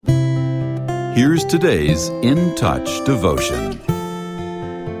Here's today's In Touch devotion.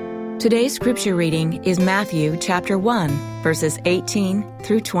 Today's scripture reading is Matthew chapter 1, verses 18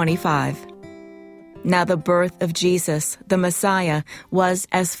 through 25. Now the birth of Jesus, the Messiah, was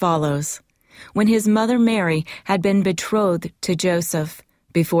as follows. When his mother Mary had been betrothed to Joseph,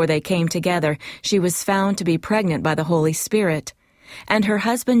 before they came together, she was found to be pregnant by the Holy Spirit. And her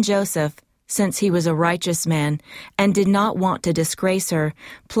husband Joseph, since he was a righteous man and did not want to disgrace her,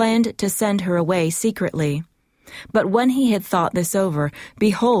 planned to send her away secretly. But when he had thought this over,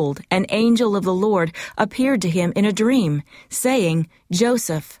 behold, an angel of the Lord appeared to him in a dream, saying,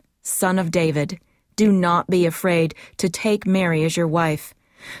 Joseph, son of David, do not be afraid to take Mary as your wife,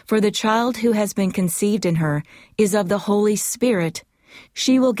 for the child who has been conceived in her is of the Holy Spirit.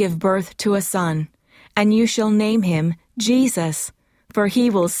 She will give birth to a son, and you shall name him Jesus, for he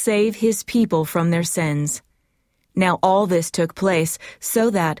will save his people from their sins. Now all this took place so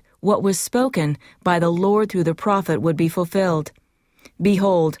that what was spoken by the Lord through the prophet would be fulfilled.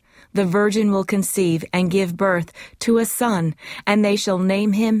 Behold, the virgin will conceive and give birth to a son, and they shall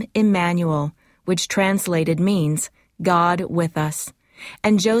name him Emmanuel, which translated means God with us.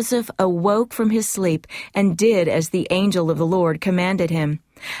 And Joseph awoke from his sleep and did as the angel of the Lord commanded him,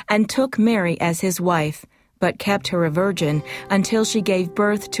 and took Mary as his wife, but kept her a virgin until she gave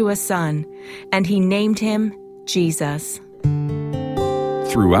birth to a son, and he named him Jesus.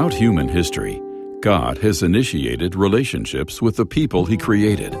 Throughout human history, God has initiated relationships with the people He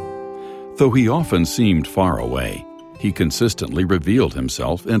created. Though He often seemed far away, He consistently revealed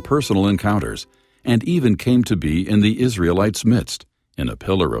Himself in personal encounters, and even came to be in the Israelites' midst, in a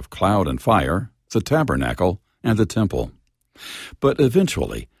pillar of cloud and fire, the tabernacle, and the temple. But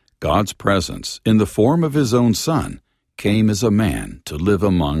eventually, God's presence, in the form of His own Son, came as a man to live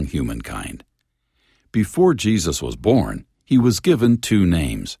among humankind. Before Jesus was born, He was given two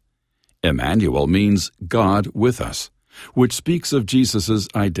names. Emmanuel means God with us, which speaks of Jesus'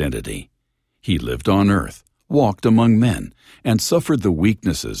 identity. He lived on earth, walked among men, and suffered the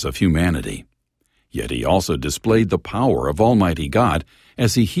weaknesses of humanity. Yet He also displayed the power of Almighty God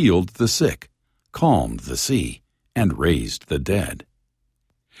as He healed the sick, calmed the sea, and raised the dead.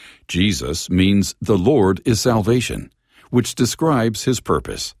 Jesus means the Lord is salvation, which describes His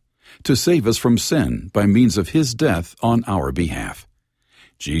purpose, to save us from sin by means of His death on our behalf.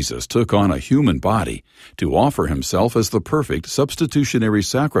 Jesus took on a human body to offer Himself as the perfect substitutionary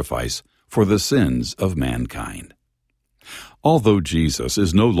sacrifice for the sins of mankind. Although Jesus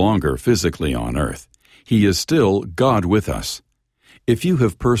is no longer physically on earth, He is still God with us. If you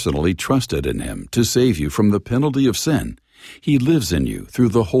have personally trusted in Him to save you from the penalty of sin, He lives in you through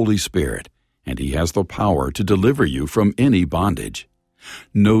the Holy Spirit, and He has the power to deliver you from any bondage.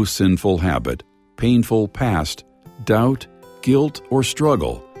 No sinful habit, painful past, doubt, guilt, or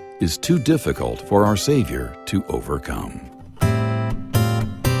struggle is too difficult for our Savior to overcome.